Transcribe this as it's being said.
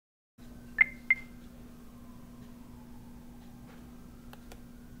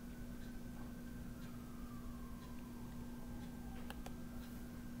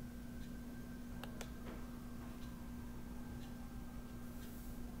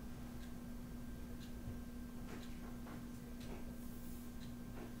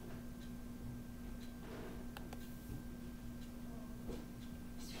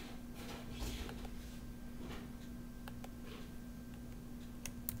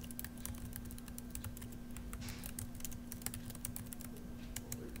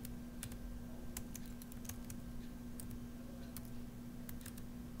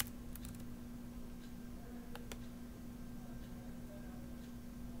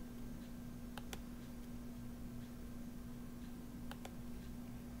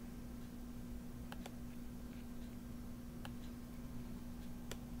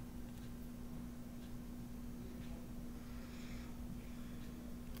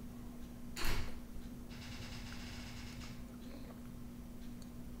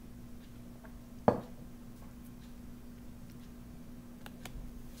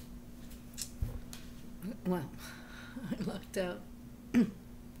checked out.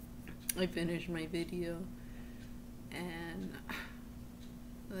 I finished my video, and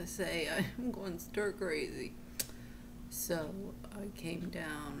I say I'm going stir crazy. So I came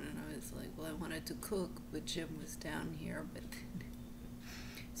down and I was like, well, I wanted to cook, but Jim was down here, but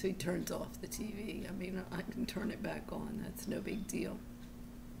so he turns off the TV. I mean, I can turn it back on. That's no big deal.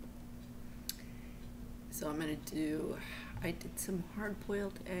 So I'm gonna do. I did some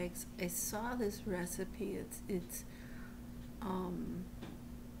hard-boiled eggs. I saw this recipe. It's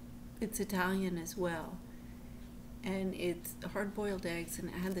Italian as well, and it's hard-boiled eggs, and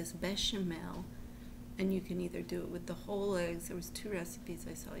it had this bechamel. And you can either do it with the whole eggs. There was 2 recipes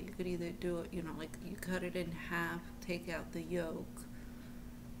I saw. You could either do it, you know, like you cut it in half, take out the yolk,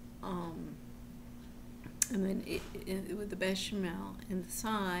 and then with the bechamel in the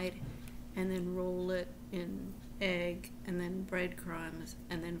side, and then roll it in egg, and then breadcrumbs,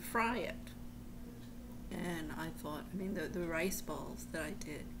 and then fry it. And I thought, I mean, the rice balls that I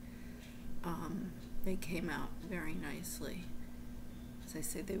did, they came out very nicely. As I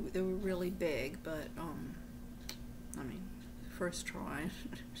say, they were really big, but I mean, first try.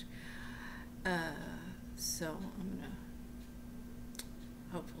 So I'm gonna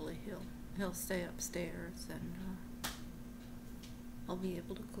hopefully he'll stay upstairs, and I'll be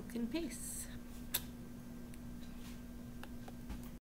able to cook in peace.